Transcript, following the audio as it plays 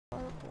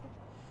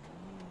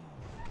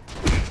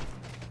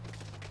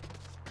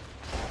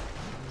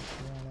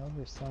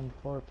There's some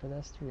poor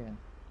pedestrian.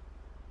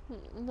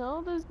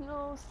 No, there's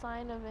no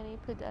sign of any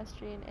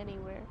pedestrian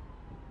anywhere.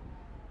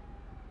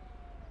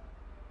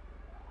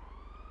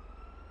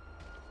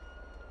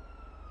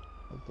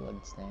 A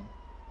blood stain.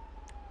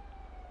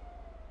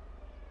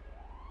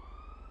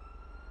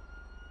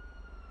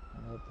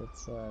 Alright,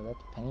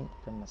 that's paint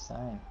from the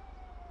sign.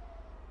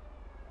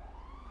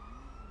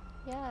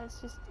 Yeah,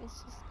 it's just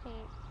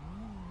paint.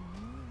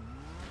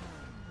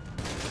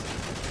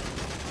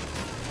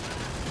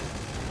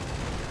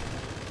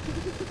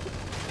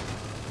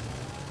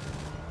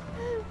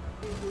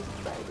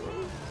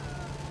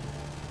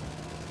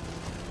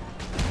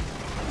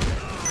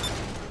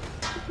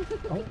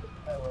 Oh,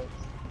 that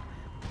works.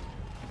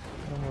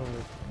 Come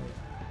over.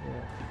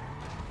 Yeah.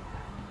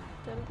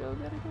 Gotta go,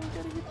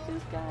 gotta get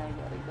this guy,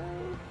 gotta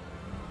go.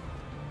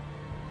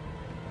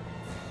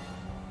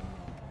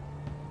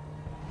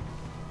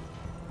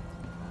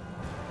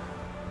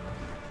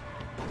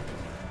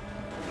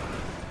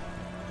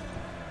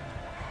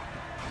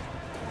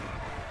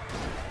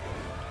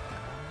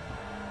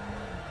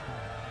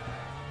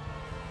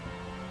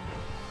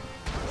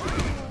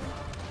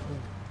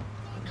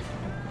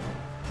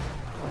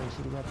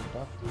 You got the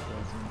duck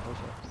details and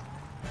push-ups.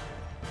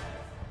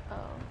 Oh.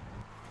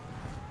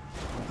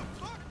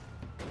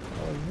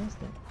 Oh, you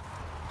missed it.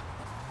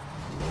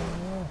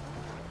 Yeah.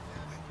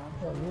 Stop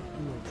that whip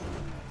field.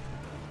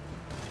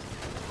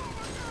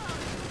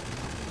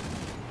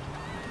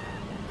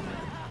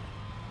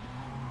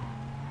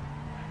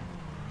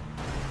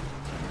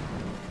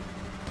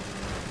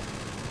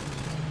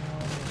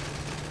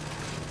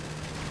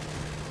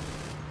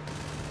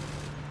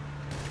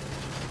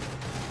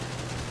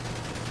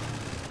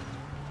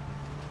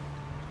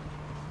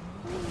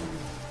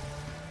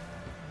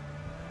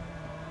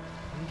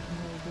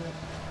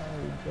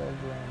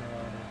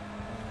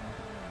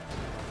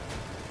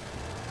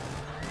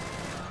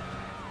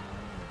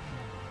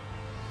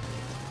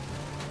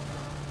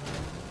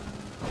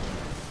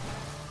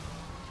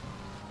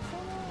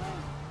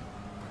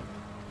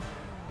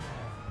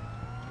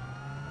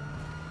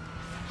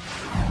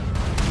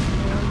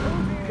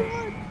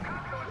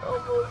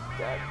 Almost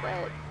got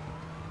that.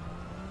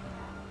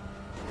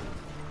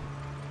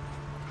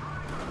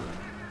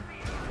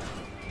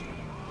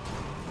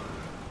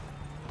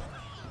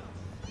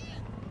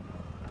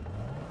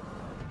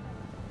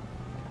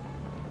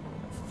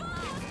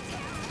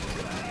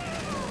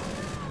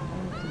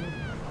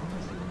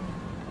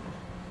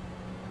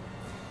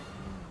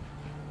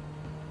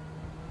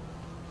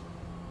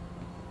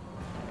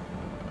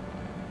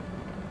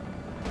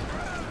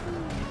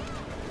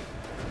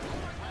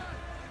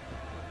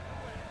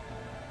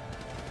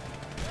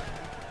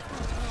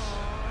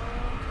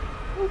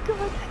 Oh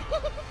god.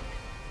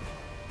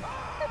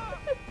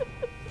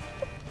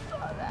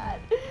 Saw that.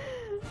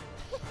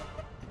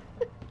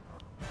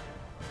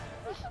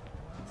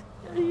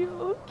 Are you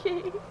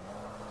okay?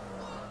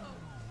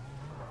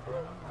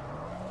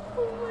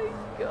 Oh my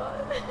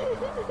god.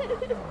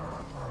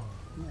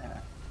 Yeah.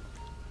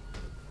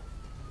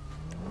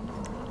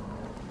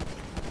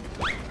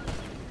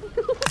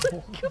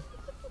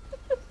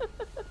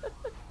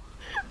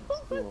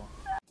 Cool.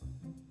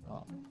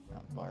 Oh,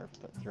 not barf,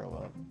 but throw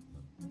up.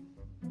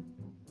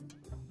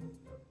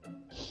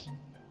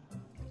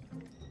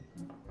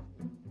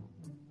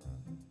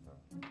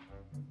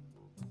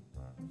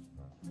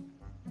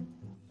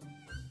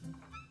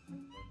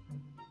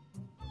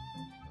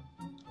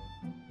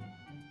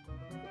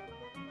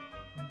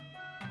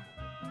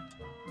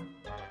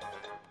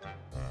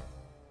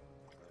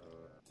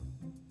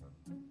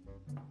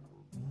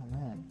 Oh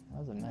man, that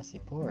was a messy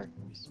pour.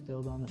 We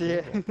spilled on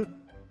the table.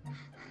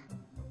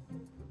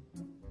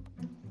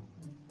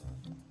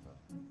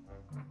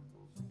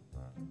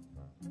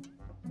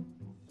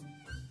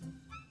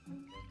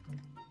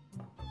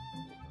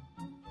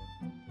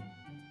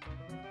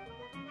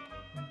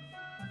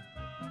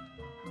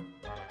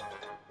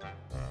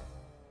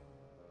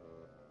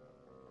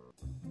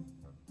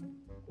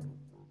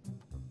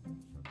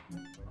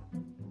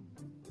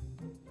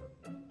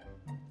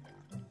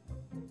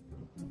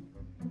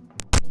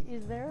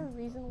 Is there a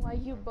reason why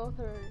you both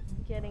are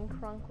getting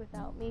crunk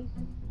without me?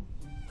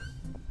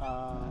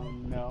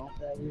 No. I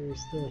thought you were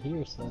still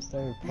here, so I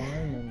started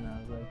pouring, and I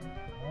was like,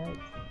 alright,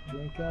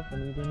 drink up,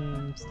 and you didn't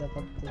even step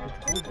up to the I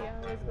told table. you I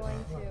was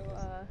going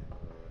to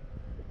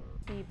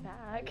be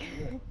back.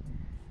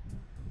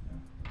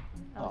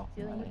 I was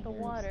dealing with the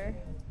water.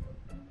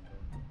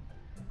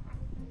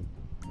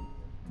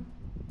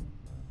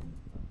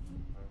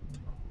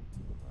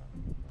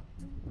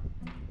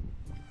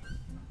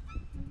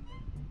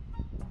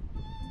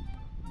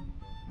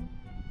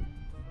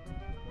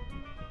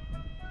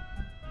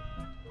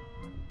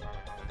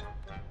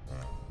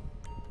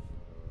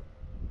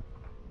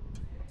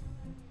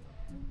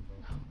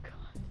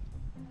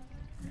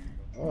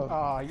 Oh,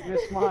 Oh, you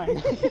missed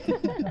mine.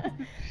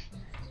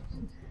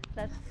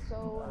 That's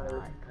so not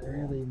I cool.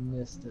 really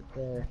missed it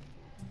there.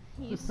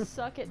 You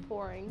suck at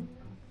pouring.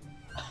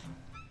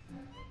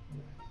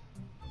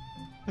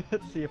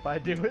 Let's see if I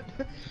do it.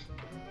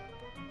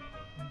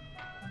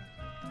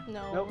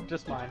 No. Nope,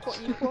 just mine.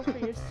 You pour for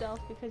yourself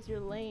because you're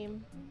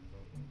lame.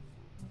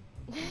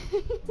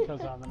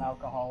 Because I'm an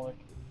alcoholic.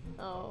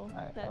 Oh.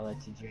 Alright, That's I'll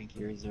let you drink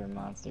your reserve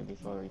monster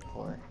before we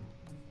pour.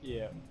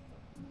 Yeah.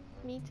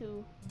 me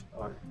too.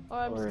 Or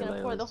I'm just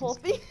gonna pour Layla's the whole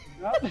just- thing.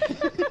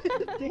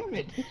 Damn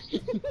it!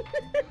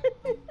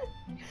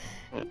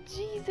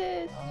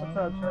 Jesus. What's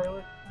up,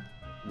 Trailer?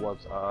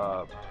 What's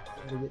up?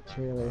 Gotta get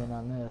Trailer in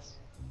on this.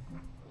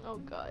 Oh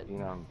god. You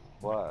know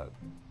what?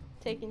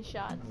 Taking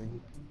shots.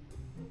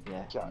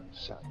 Yeah. Shut.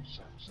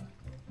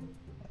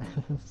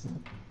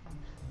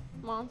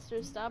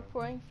 Monster, stop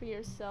pouring for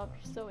yourself.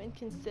 You're so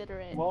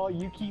inconsiderate. Well,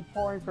 you keep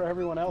pouring for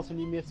everyone else and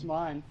you miss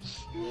mine.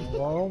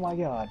 Oh my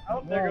god.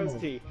 Oh, there Whoa.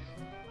 goes T.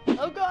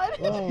 Oh god.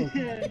 Whoa.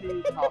 And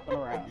he's hopping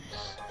around.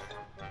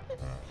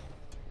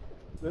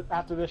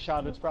 After this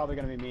shot, it's probably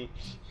gonna be me.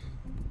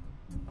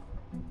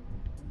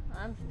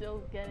 I'm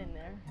still getting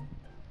there.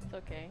 It's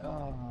okay.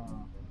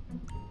 Oh.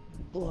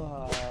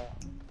 Blah.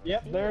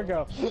 Yep, there we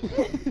go.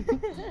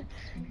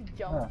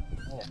 Jump.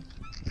 Oh, yeah.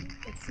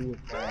 Let's see if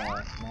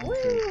Woo!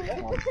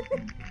 Nancy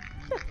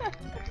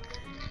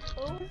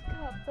Oh,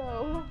 cup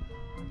though.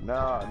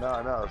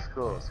 No, it's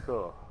cool. It's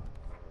cool,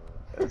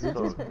 'cause- Is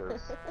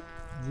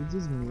it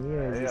just me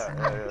or is yeah, this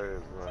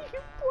yeah. You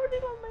poured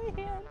it on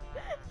my hand.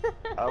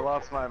 I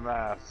lost my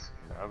mask.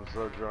 I'm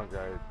so drunk.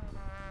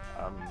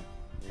 I'm.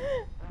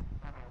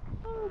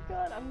 Oh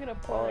god, I'm gonna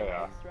pour Oh, it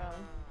yeah. next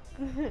round.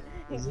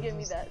 Is it Give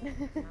me just- that.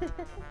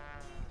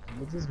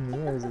 Is it just me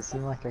or does it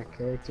seem like our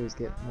characters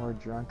get more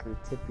drunk or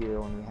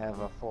tippier when we have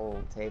a full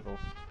table?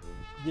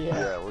 Yeah.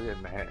 Yeah, we're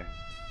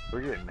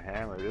getting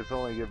hammered. It's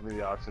only giving me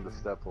the option to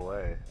step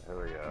away. There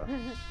we go.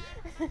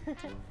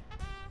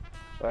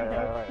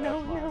 Wait,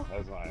 No.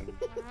 that's mine.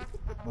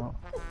 Well,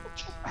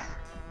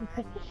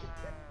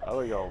 I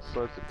look all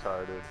sorts of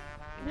retarded.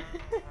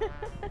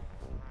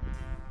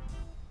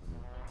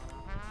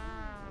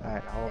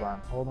 alright,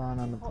 hold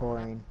on the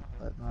pouring.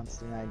 Let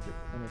Monster and I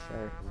finish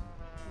our...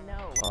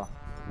 No. Oh,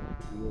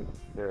 you-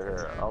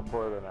 Here, I'll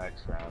pour the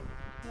next round.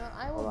 No,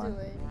 I will Hold do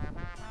on. it.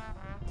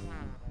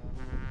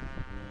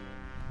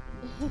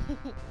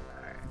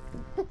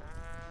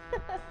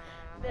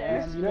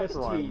 There. And you missed That's T.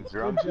 one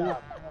drunk. Good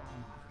job.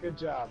 Good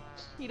job.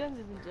 He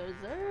doesn't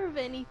deserve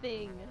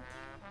anything.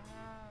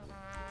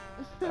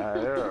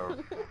 You're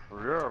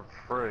a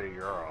pretty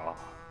girl.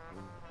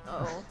 Oh.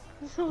 Oh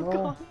Oh,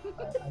 god.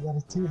 I got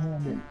a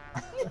two-handed.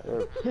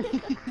 You're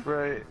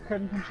pretty,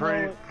 Couldn't control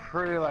it.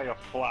 pretty like a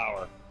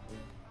flower.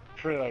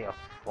 Pretty like a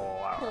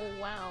flower. Oh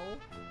wow.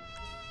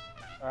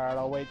 Alright,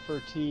 I'll wait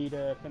for T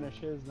to finish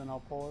his, then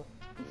I'll pour.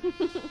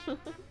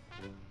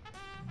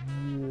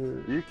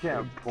 You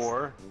can't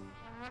pour.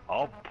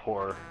 I'll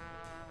pour.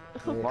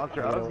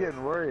 Monster, I was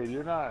getting worried.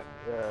 You're not,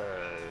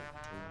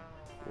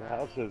 your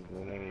house isn't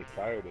in any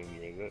fire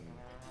danger, is it?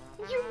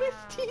 You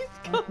missed his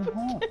cup.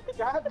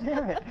 God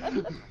damn it!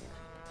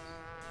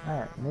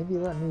 Alright, maybe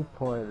let me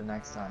pour the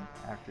next time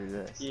after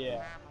this.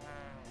 Yeah.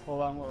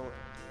 Hold on, wait.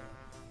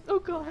 Oh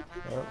god.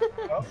 Oh,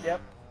 Oh,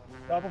 yep.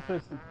 Double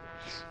fisted.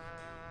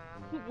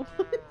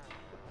 What?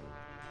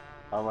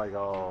 I'm like,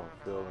 oh,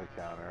 fill the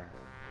counter.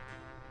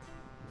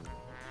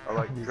 I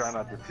like try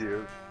not to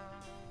puke.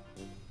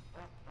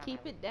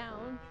 Keep it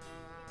down.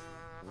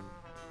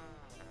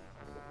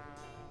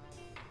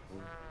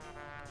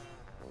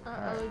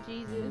 Uh-oh,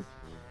 Jesus.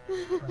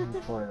 let me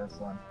pour this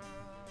one.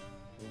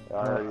 I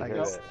already I hit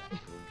guess- it.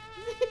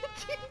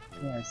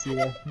 Yeah, see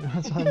that?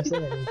 That's what I'm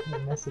saying. You're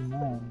missing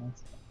mine.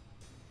 That's...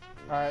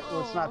 Alright,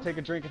 let's not Aw. take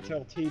a drink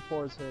until T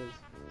pours his.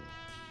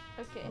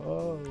 Okay.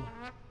 Oh.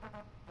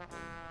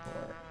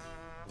 Pour.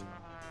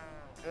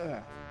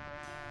 Yeah.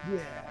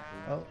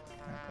 Oh,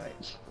 not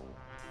quite.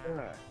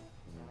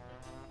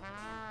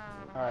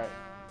 Alright.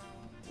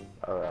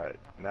 Alright,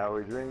 now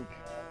we drink.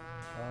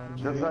 Um,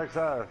 Just like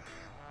us.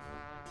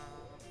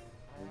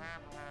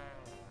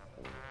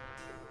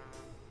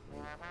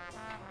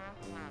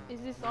 Is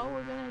this all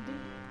we're gonna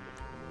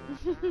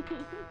do?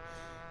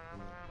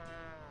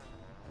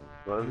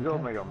 Let's go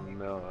make $1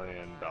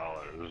 million.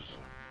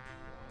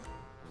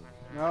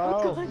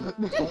 No! Oh,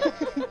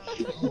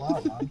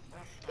 wow, man.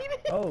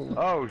 Oh,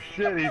 Oh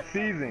shit, he's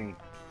seizing.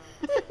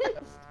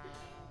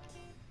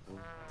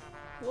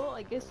 Well,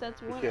 I guess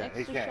that's one can't- he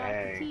extra can't shot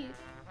hang. for teeth.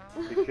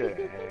 He can't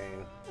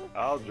hang.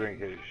 I'll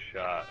drink his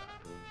shot.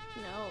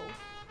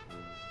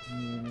 No.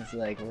 means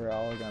like we're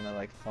all gonna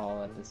like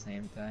fall at the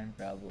same time,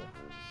 probably.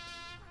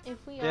 If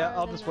we Yeah, are,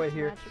 I'll then just wait that's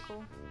here.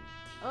 Magical.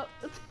 Oh.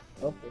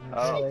 Oh,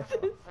 Oh.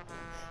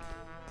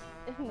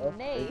 oh,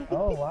 Nay.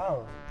 oh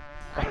wow.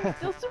 I'm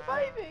still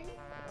surviving.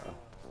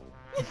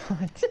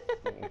 What?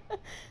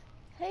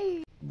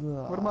 Hey,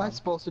 What am I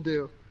supposed to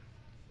do?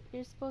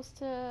 you're supposed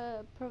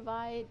to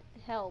provide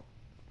help.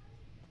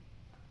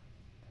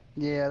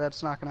 Yeah,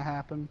 that's not gonna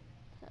happen.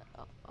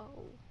 Oh.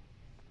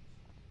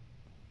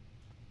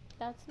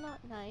 That's not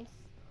nice.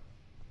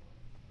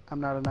 I'm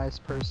not a nice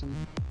person.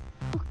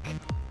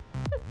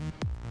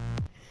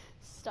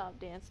 Stop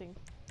dancing.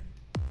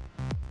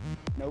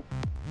 Nope.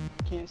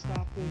 Can't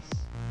stop this.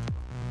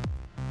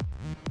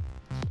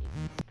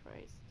 Jesus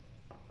Christ.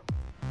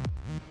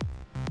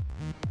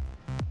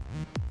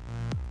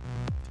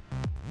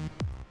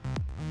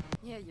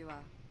 Here you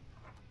are.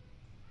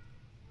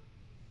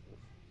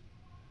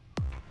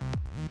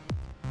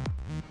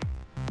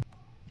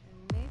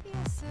 Maybe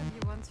I served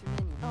you one too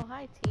many. Oh,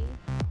 hi, T.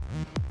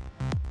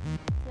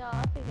 Yeah,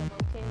 I think I'm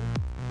okay.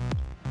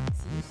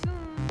 See you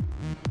soon.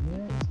 You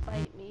can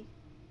fight me.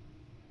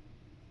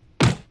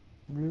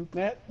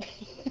 Net.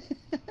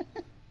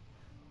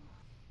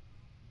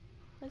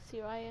 Let's see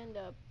where I end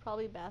up.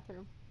 Probably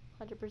bathroom.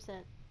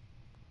 100%.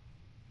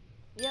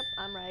 Yep,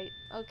 I'm right.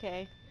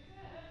 Okay.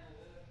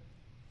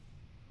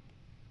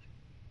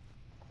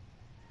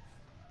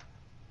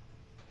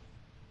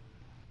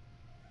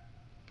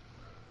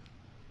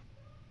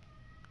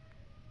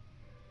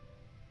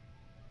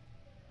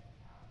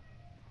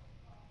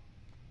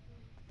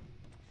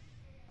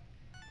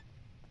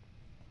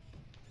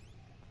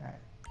 Alright.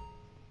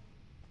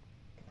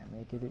 Can I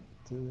make it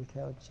to the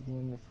couch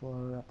again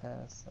before I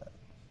pass out?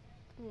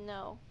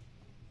 No.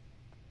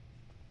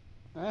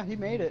 He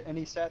made it, and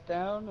he sat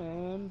down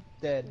and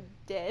dead.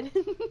 Dead.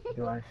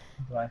 Do I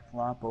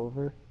flop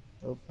over?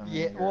 Oh, I mean,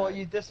 Yeah, well,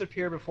 you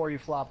disappear before you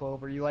flop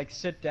over. You like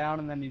sit down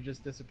and then you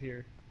just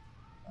disappear.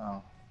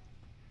 Oh.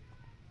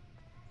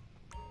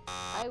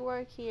 I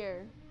work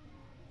here.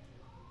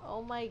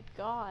 Oh my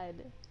god.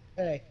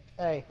 Hey,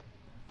 hey,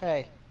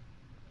 hey.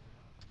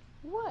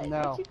 What?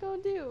 No. What you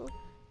gonna do?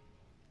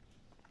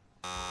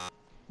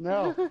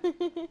 No.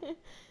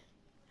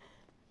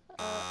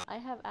 I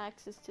have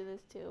access to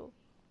this too.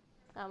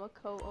 I'm a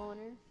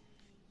co-owner.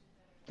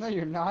 No,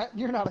 you're not.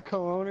 You're not a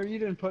co-owner. You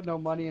didn't put no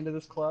money into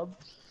this club.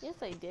 Yes,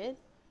 I did.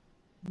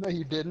 No,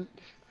 you didn't.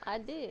 I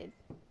did.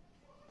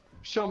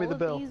 Show me the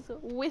bill. All of these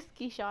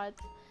whiskey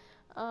shots.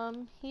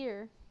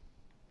 Here.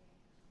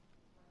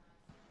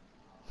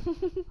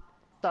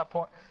 Stop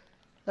point.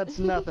 That's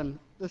nothing.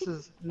 This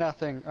is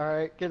nothing. All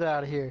right, get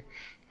out of here.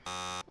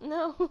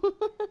 No.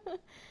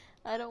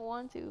 I don't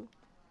want to.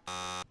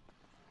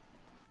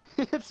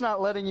 It's not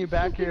letting you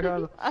back here.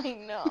 Huh? I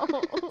know.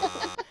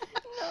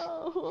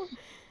 No.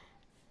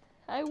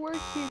 I work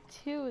here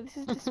too. This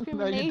is No,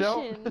 discrimination. you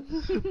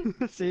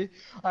don't. See,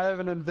 I have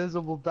an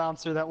invisible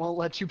bouncer that won't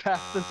let you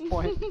past this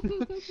point.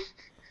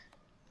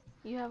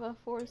 You have a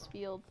force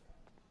field.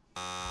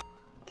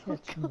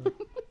 Catch me.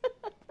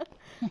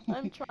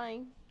 I'm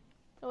trying.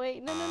 Oh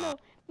wait, no, no, no,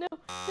 no,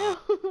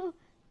 no!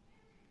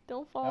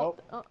 Don't fall.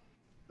 Nope.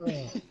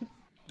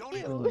 Don't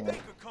even Ew. think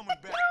of coming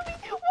back. Why'd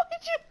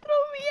you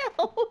throw me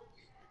out?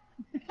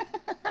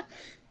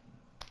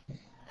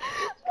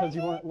 Because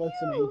you weren't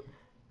listening.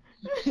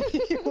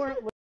 You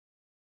weren't